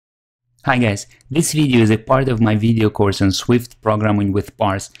Hi guys, this video is a part of my video course on Swift Programming with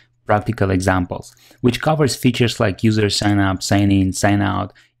Parse Practical Examples, which covers features like user sign up, sign in, sign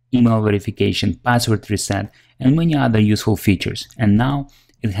out, email verification, password reset, and many other useful features. And now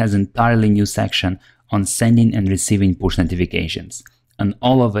it has an entirely new section on sending and receiving push notifications. And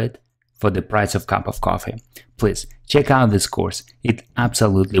all of it for the price of a cup of coffee. Please check out this course, it's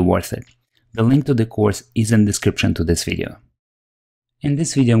absolutely worth it. The link to the course is in the description to this video. In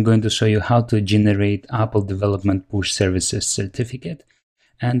this video, I'm going to show you how to generate Apple Development Push Services certificate.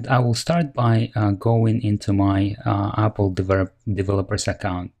 And I will start by going into my Apple Developers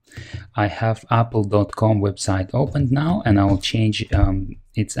account. I have apple.com website opened now, and I will change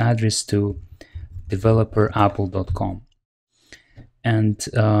its address to developerapple.com. And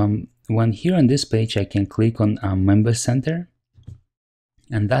when here on this page, I can click on Member Center,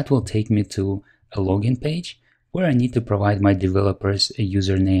 and that will take me to a login page where I need to provide my developers a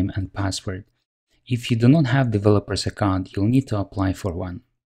username and password. If you do not have developers account, you'll need to apply for one.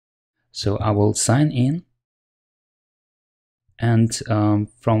 So I will sign in, and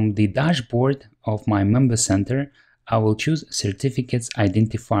from the dashboard of my member center, I will choose certificates,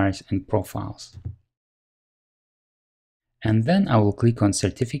 identifiers, and profiles. And then I will click on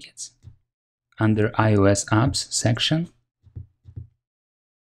certificates under iOS apps section.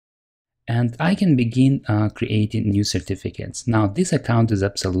 And I can begin creating new certificates. Now this account is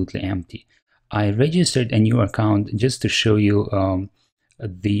absolutely empty. I registered a new account just to show you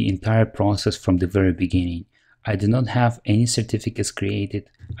the entire process from the very beginning. I do not have any certificates created.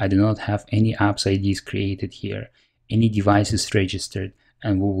 I do not have any apps IDs created here, any devices registered,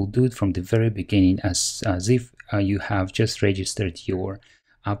 and we will do it from the very beginning as if you have just registered your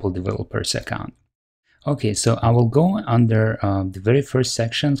Apple Developers account. Okay, so I will go under the very first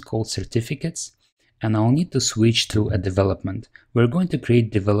section called certificates, and I'll need to switch to a development. We're going to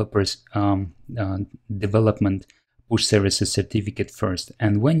create developers development push services certificate first,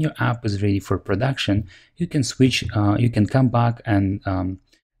 and when your app is ready for production, you can switch. You can come back and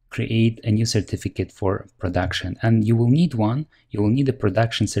create a new certificate for production, and you will need one. You will need a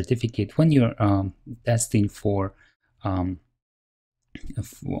production certificate when you're testing for. On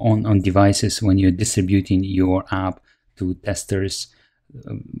devices, when you're distributing your app to testers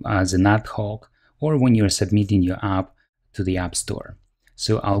as an ad hoc, or when you're submitting your app to the App Store.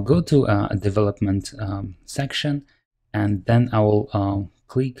 So I'll go to a development section, and then I will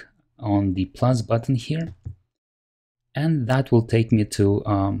click on the plus button here, and that will take me to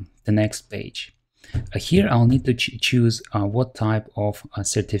the next page. Here I'll need to choose what type of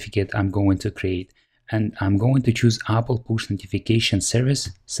certificate I'm going to create. And I'm going to choose Apple Push Notification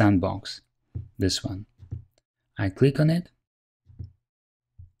Service Sandbox, this one. I click on it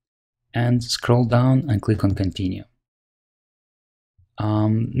and scroll down and click on Continue.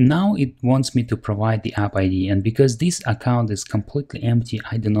 Now it wants me to provide the app ID, and because this account is completely empty,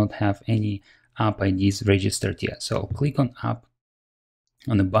 I do not have any app IDs registered yet. So I'll click on App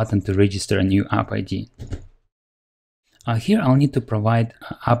on the button to register a new app ID. Here I'll need to provide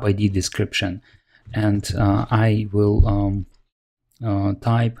app ID description. And I will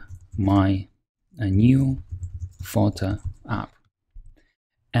type my new photo app,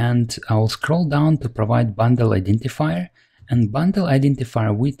 and I'll scroll down to provide bundle identifier. And bundle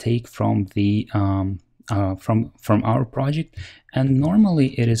identifier we take from the from our project, and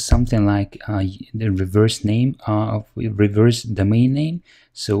normally it is something like the reverse name of reverse domain name.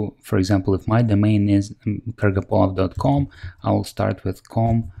 So for example, if my domain is kargapolov.com, I will start with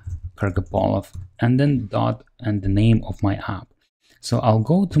com Kargapolov, and then dot and the name of my app. So I'll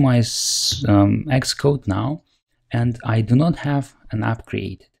go to my Xcode now, and I do not have an app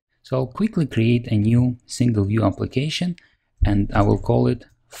created. So I'll quickly create a new single view application, and I will call it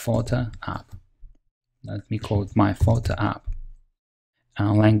photo app. Let me call it my photo app.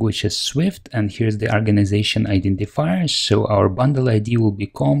 Language is Swift, and here's the organization identifier. So our bundle ID will be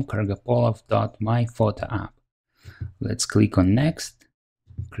com kargapolov.myphotoapp. Let's click on next.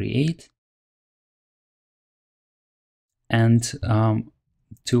 Create, and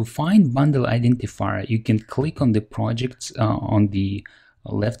to find bundle identifier, you can click on the projects on the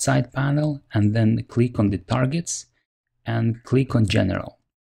left side panel, and then click on the targets and click on general.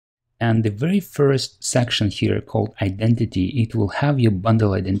 And the very first section here called identity, it will have your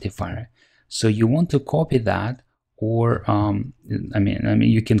bundle identifier. So you want to copy that, or I mean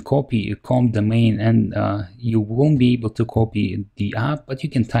you can copy com domain, and you won't be able to copy the app, but you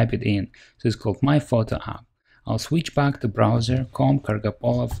can type it in. So it's called my photo app. I'll switch back to browser, com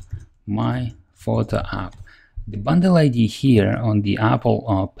Kargapolov my photo app. The bundle ID here on the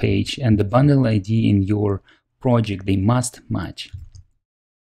Apple page and the bundle ID in your project, they must match.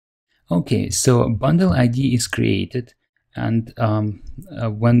 Okay, so bundle ID is created, and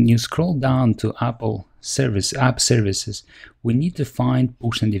when you scroll down to app services, we need to find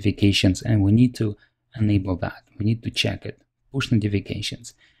push notifications, and we need to enable that. We need to check it, push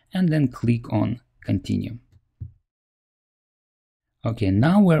notifications, and then click on continue. Okay,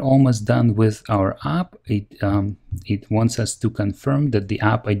 now we're almost done with our app. It wants us to confirm that the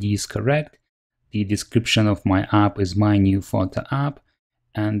app ID is correct. The description of my app is my new photo app,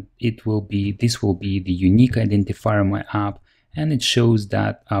 and this will be the unique identifier of my app, and it shows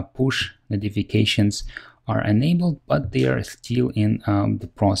that push notifications are enabled, but they are still in the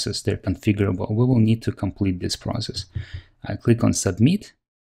process. They're configurable. We will need to complete this process. I click on submit,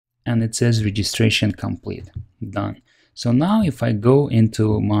 and it says registration complete. Done. So now if I go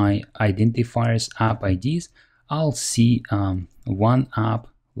into my identifiers app IDs, I'll see one app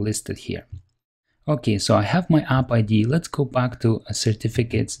listed here. Okay, so I have my app ID. Let's go back to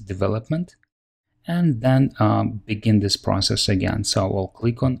certificates development and then begin this process again. So I will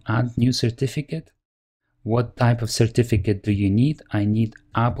click on add new certificate. What type of certificate do you need? I need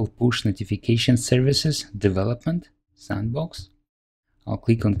Apple push notification services development sandbox. I'll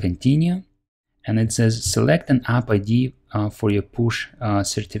click on continue, and it says select an app ID for your push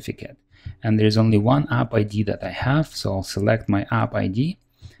certificate. And there's only one app ID that I have, so I'll select my app ID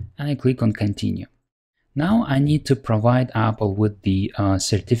and I click on continue. Now I need to provide Apple with the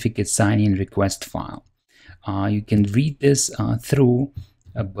certificate sign-in request file. You can read this through,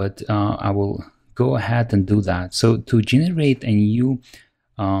 but I will go ahead and do that. So to generate a new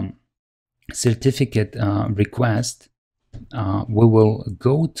certificate request, we will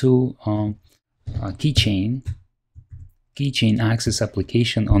go to keychain access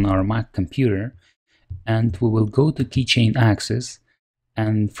application on our Mac computer, and we will go to keychain access,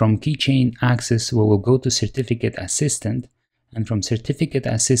 and from keychain access we will go to certificate assistant, and from certificate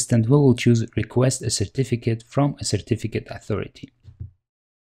assistant we will choose request a certificate from a certificate authority.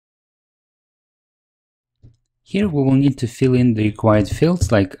 Here we will need to fill in the required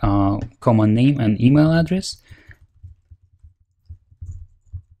fields like common name and email address.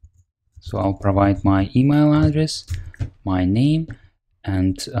 So I'll provide my email address, my name,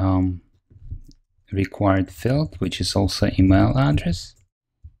 and required field, which is also email address.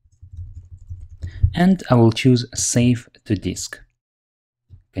 And I will choose save to disk.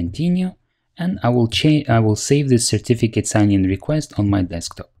 Continue, and I will save this certificate sign-in request on my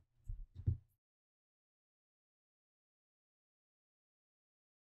desktop.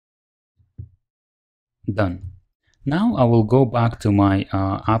 Done. Now I will go back to my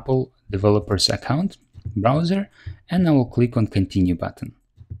Apple developers account browser, and I will click on continue button.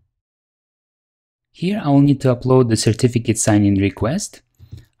 Here I will need to upload the certificate sign-in request.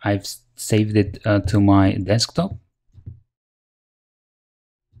 I've saved it to my desktop.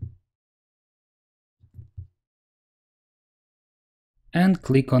 And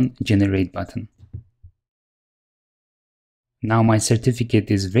click on generate button. Now my certificate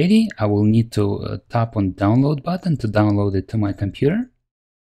is ready. I will need to tap on download button to download it to my computer.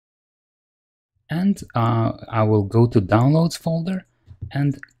 And I will go to downloads folder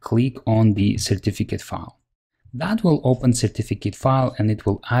and click on the certificate file. That will open certificate file and it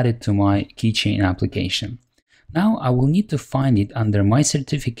will add it to my keychain application. Now I will need to find it under my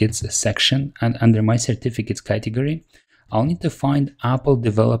certificates section, and under my certificates category I'll need to find Apple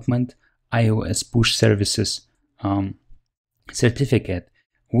development iOS push services certificate,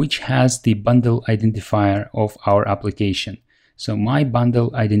 which has the bundle identifier of our application. So my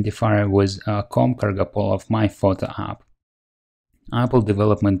bundle identifier was Com Kargopol of my photo app, Apple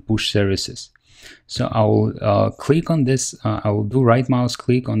development push services. So I will click on this, I will do right mouse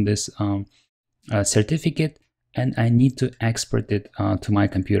click on this certificate, and I need to export it to my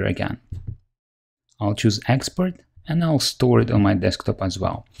computer again. I'll choose export, and I'll store it on my desktop as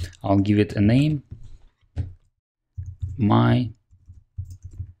well. I'll give it a name, my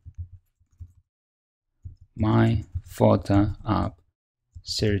photo app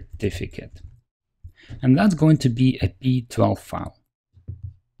certificate, and that's going to be a P12 file.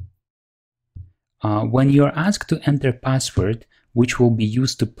 When you're asked to enter password, which will be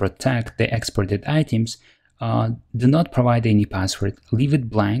used to protect the exported items, do not provide any password, leave it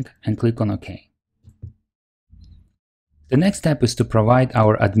blank and click on OK. The next step is to provide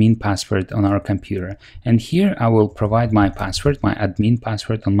our admin password on our computer, and here I will provide my password, my admin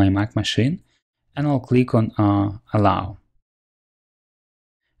password on my Mac machine, and I'll click on allow.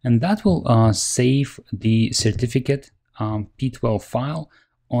 And that will save the certificate P12 file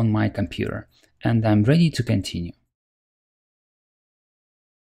on my computer, and I'm ready to continue.